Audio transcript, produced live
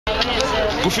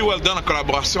Goofy Welldone en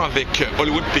collaboration avec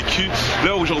Hollywood PQ.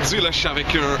 Là aujourd'hui, là, je suis avec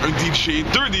un DJ,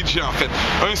 deux DJ en fait.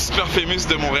 Un super famous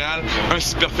de Montréal, un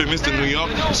super famous de New York.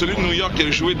 Celui de New York, il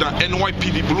a joué dans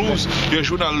NYPD Blue, il a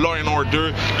joué dans Law and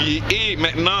Order. Et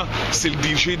maintenant, c'est le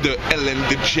DJ de Ellen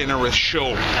Degeneres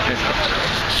Show.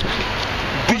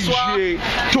 DJ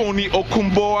Tony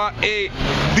Okungbowa et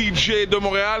DJ de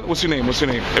Montréal. What's your name? What's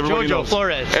your name? Everybody Jojo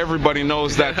Flores. Everybody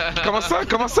knows that. Comment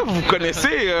ça vous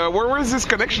connaissez? Where is this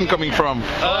connection coming from?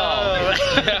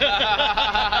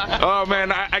 Oh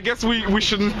man, I guess we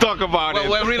shouldn't talk about it.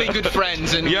 We're really good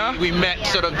friends, and we met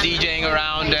sort of DJing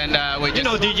around, and we just, you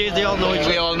know, DJs, they all know each other.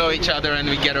 We all know each other, and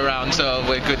we get around, so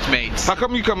we're good mates. How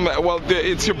come you come? Well,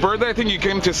 it's your birthday. I think you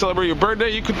came to celebrate your birthday.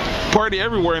 You could party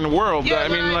everywhere in the world. Yeah, I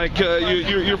mean, like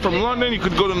you're from London. You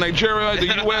could go to Nigeria, the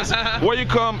US. Why you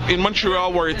come in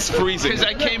Montreal where it's freezing? Because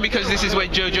I came because this is where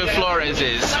Jojo Flores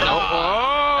is.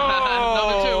 Oh.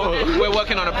 Number two, we're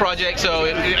working on a project, so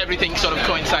everything sort of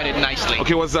coincided nicely.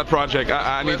 Okay, what's that project?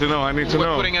 I need to know. I need to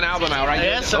know. We're putting an album out, right?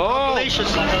 Yes, a compilation,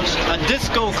 a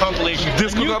disco compilation.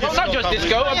 Disco Not just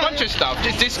disco, a bunch of stuff.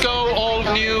 Just disco, old,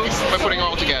 new. We're putting it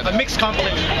all together. A mixed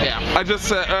compilation. Yeah. I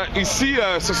just ici,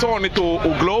 ce soir on est au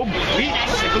Globe. Oui,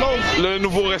 c'est Globe. Le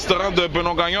nouveau restaurant de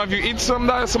Benoît Gagnon. Have you eaten some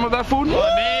of that food?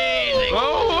 Amazing.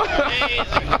 Oh.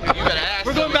 You better ask.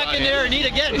 We're going back in there and eat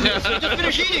again. We just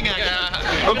finished eating actually.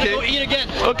 Yeah. Okay. Go eat again.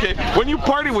 Okay. When you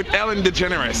party with Ellen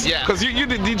Degeneres, because you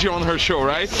did DJ on her show,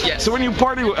 right? Yes. So when you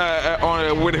party with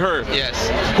her, Yes.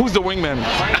 who's the wingman?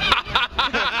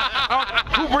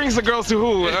 Who brings the girls to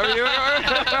who?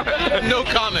 No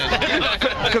comment.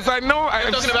 Because I know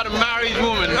I'm talking about a married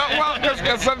woman. Well,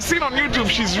 because I've seen on YouTube,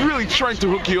 she's really trying to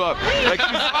hook you up. Like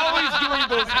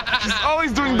she's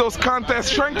always doing those contests,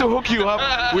 trying to hook you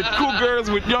up with cool girls,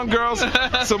 with young girls.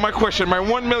 So my question, my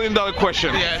 $1 million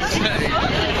question. Yes.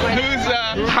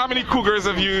 How many cougars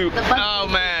have you? Oh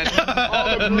man.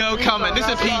 No comment. This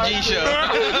is a PG show.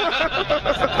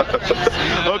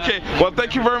 Okay. Well,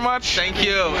 thank you very much. Thank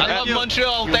you. I love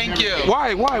Montreal. Thank you.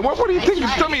 Why? What do you think?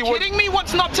 Tell me. Are you kidding me?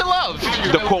 What's not to love?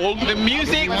 The cold, the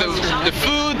music, the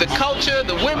food, the culture,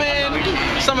 the women,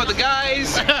 some of the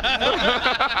guys.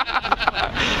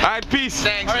 All right, peace.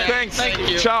 Thanks. Thanks. Thank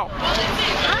you. Ciao.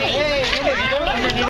 Hey.